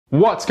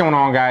What's going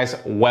on, guys?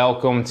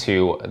 Welcome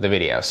to the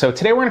video. So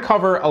today we're going to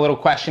cover a little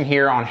question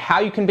here on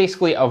how you can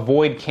basically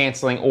avoid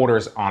canceling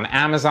orders on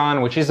Amazon,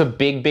 which is a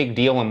big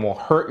deal and will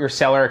hurt your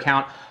seller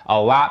account a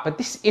lot. But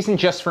this isn't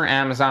just for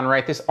Amazon,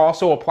 right? This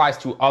also applies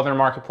to other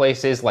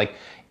marketplaces like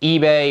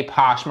eBay,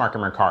 Poshmark,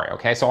 and Mercari,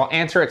 okay? So I'll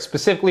answer it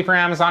specifically for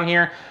Amazon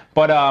here,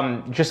 but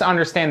just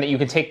understand that you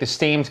can take the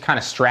same kind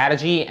of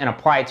strategy and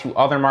apply it to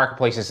other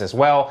marketplaces as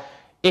well,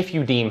 if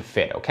you deem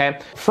fit, okay?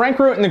 Frank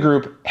wrote in the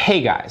group,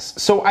 "Hey guys,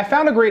 so I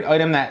found a great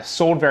item that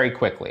sold very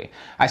quickly.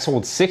 I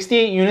sold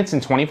 68 units in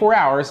 24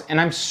 hours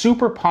and I'm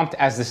super pumped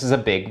as this is a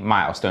big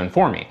milestone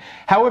for me.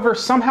 However,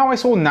 somehow I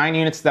sold 9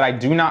 units that I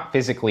do not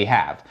physically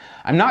have.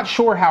 I'm not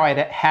sure how I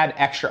had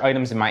extra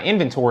items in my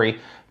inventory,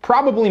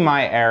 probably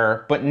my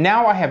error, but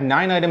now I have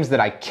 9 items that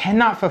I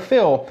cannot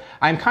fulfill.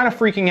 I'm kind of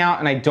freaking out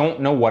and I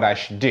don't know what I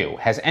should do.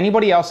 Has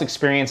anybody else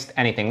experienced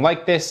anything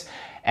like this?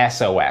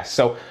 SOS.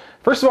 So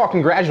first of all,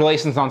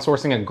 congratulations on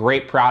sourcing a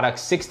great product.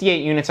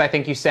 68 units, I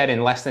think you said,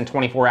 in less than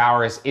 24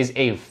 hours is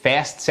a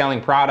fast-selling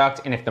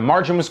product, and if the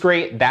margin was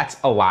great, that's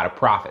a lot of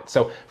profit.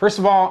 So first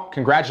of all,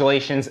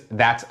 congratulations,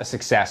 that's a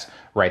success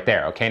right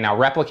there, okay? Now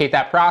replicate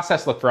that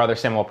process, look for other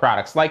similar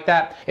products like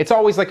that. It's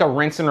always like a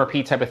rinse and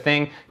repeat type of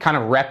thing, kind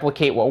of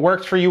replicate what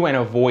works for you and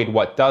avoid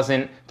what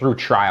doesn't through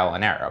trial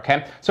and error,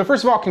 okay? So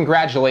first of all,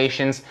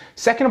 congratulations.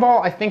 Second of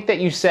all, I think that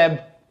you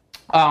said,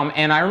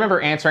 and I remember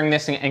answering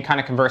this and kind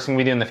of conversing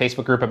with you in the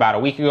Facebook group about a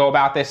week ago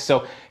about this.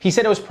 So he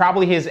said it was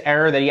probably his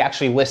error that he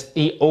actually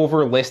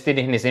overlisted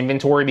in his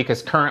inventory,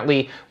 because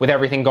currently with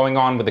everything going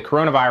on with the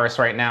coronavirus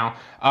right now,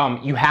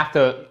 you have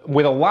to,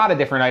 with a lot of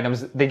different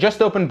items, they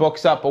just opened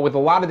books up, but with a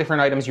lot of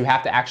different items, you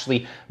have to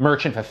actually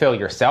merchant fulfill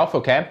yourself,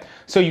 okay?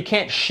 So you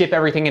can't ship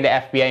everything into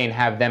FBA and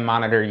have them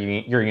monitor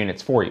your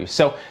units for you.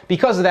 So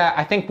because of that,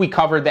 I think we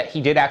covered that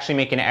he did actually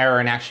make an error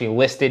and actually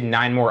listed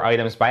 9 more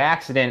items by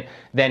accident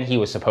than he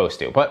was supposed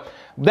to. But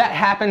that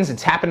happens.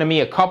 It's happened to me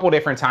a couple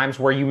different times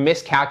where you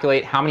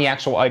miscalculate how many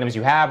actual items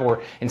you have,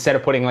 or instead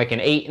of putting like an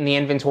 8 in the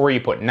inventory,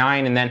 you put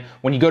 9, and then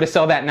when you go to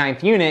sell that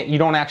 9th unit, you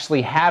don't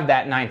actually have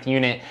that 9th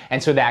unit,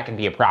 and so that can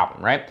be a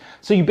problem, right?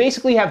 So you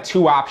basically have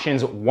 2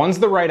 options. One's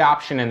the right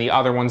option and the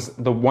other one's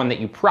the one that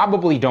you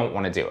probably don't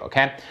want to do,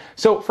 okay?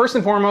 So first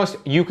and foremost,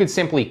 you could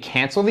simply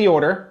cancel the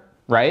order,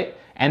 right?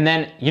 And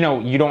then, you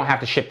don't have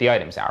to ship the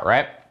items out,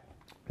 right?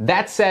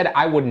 That said,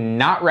 I would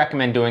not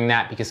recommend doing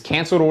that, because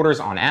canceled orders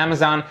on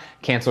Amazon,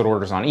 canceled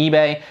orders on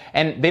eBay,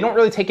 and they don't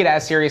really take it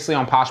as seriously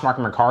on Poshmark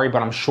and Mercari,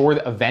 but I'm sure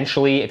that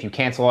eventually, if you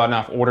cancel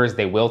enough orders,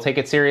 they will take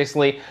it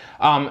seriously.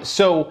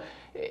 So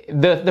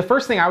the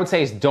first thing I would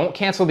say is don't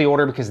cancel the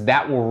order, because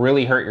that will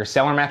really hurt your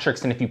seller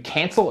metrics. And if you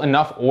cancel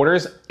enough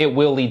orders, it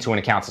will lead to an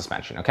account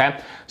suspension, okay?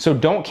 So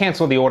don't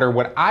cancel the order.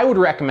 What I would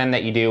recommend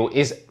that you do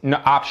is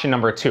option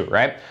number 2,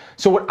 right?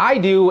 So what I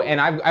do, and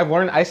I've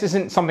learned, this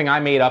isn't something I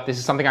made up, this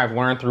is something I've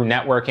learned through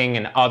networking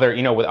and other,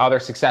 with other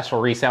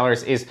successful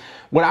resellers, is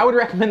what I would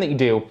recommend that you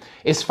do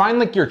is find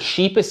like your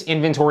cheapest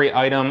inventory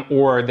item,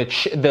 or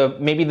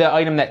maybe the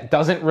item that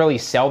doesn't really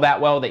sell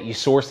that well that you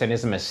sourced and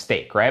is a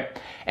mistake, right?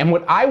 And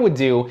what I would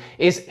do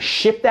is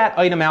ship that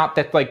item out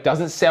that like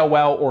doesn't sell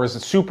well or is a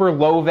super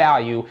low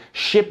value,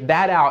 ship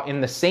that out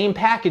in the same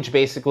package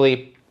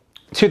basically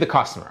to the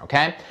customer,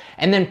 okay?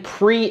 And then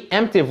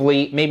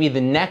preemptively, maybe the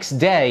next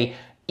day,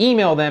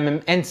 email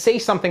them and say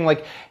something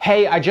like,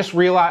 hey, I just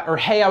realized, or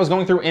hey, I was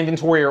going through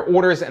inventory or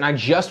orders and I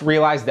just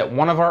realized that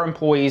one of our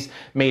employees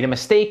made a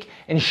mistake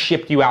and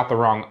shipped you out the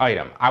wrong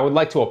item. I would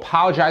like to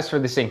apologize for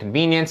this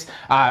inconvenience.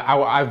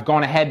 I've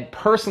gone ahead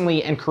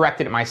personally and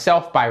corrected it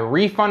myself by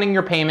refunding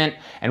your payment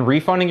and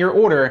refunding your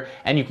order,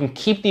 and you can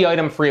keep the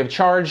item free of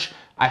charge.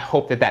 I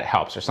hope that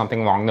helps, or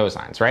something along those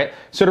lines, right?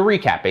 So to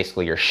recap,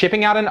 basically, you're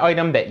shipping out an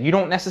item that you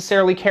don't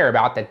necessarily care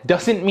about. That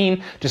doesn't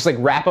mean just like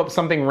wrap up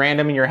something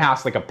random in your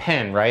house like a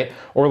pen, right?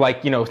 Or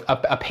like,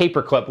 a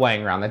paper clip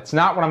laying around. That's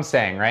not what I'm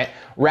saying, right?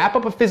 Wrap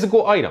up a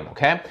physical item,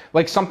 okay?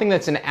 Like something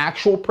that's an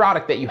actual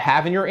product that you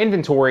have in your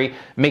inventory.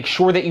 Make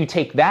sure that you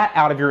take that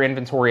out of your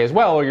inventory as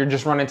well, or you're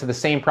just running into the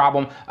same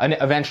problem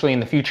eventually in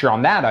the future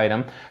on that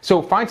item.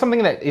 So find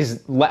something that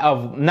is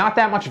of not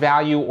that much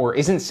value or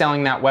isn't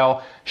selling that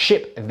well,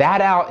 ship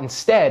that out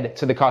instead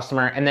to the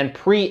customer, and then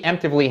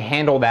preemptively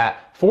handle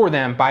that for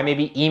them by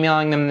maybe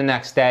emailing them the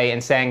next day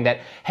and saying that,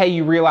 hey,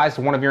 you realized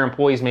one of your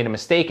employees made a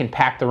mistake and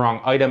packed the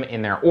wrong item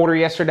in their order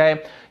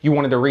yesterday. You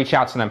wanted to reach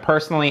out to them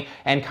personally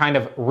and kind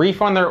of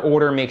refund their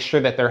order, make sure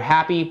that they're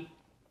happy,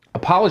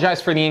 apologize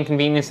for the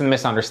inconvenience and the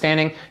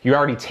misunderstanding. You're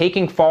already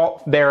taking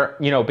fault there,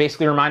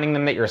 basically reminding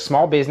them that you're a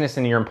small business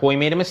and your employee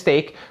made a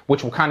mistake,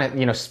 which will kind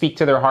of, speak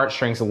to their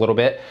heartstrings a little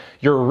bit.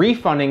 You're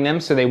refunding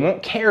them so they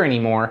won't care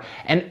anymore.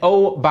 And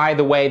oh, by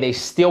the way, they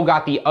still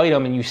got the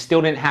item and you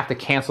still didn't have to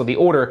cancel the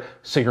order,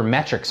 so your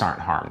metrics aren't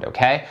harmed,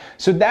 okay?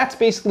 So that's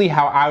basically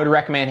how I would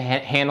recommend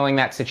handling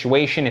that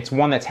situation. It's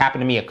one that's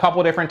happened to me a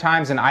couple different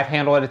times and I've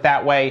handled it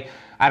that way.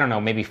 I don't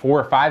know, maybe 4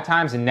 or 5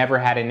 times and never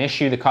had an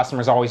issue. The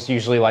customer's always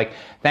usually like,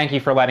 thank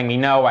you for letting me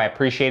know, I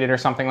appreciate it, or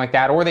something like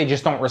that, or they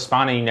just don't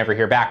respond and you never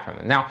hear back from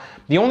them. Now,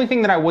 the only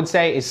thing that I would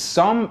say is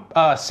some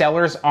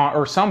sellers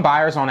or some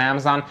buyers on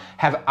Amazon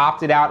have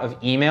opted out of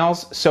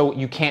emails, so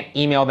you can't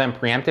email them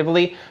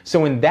preemptively.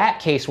 So in that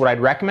case, what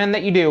I'd recommend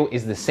that you do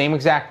is the same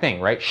exact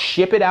thing, right?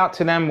 Ship it out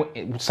to them,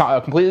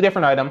 a completely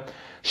different item,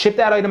 ship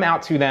that item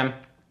out to them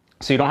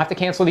so you don't have to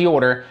cancel the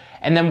order.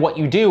 And then what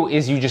you do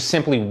is you just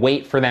simply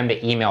wait for them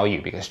to email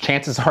you, because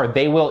chances are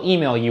they will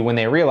email you when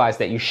they realize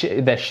that you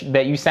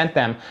sent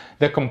them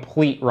the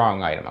complete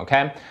wrong item,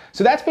 okay?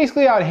 So that's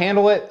basically how I'd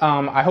handle it.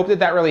 I hope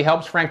that really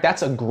helps, Frank.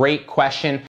 That's a great question.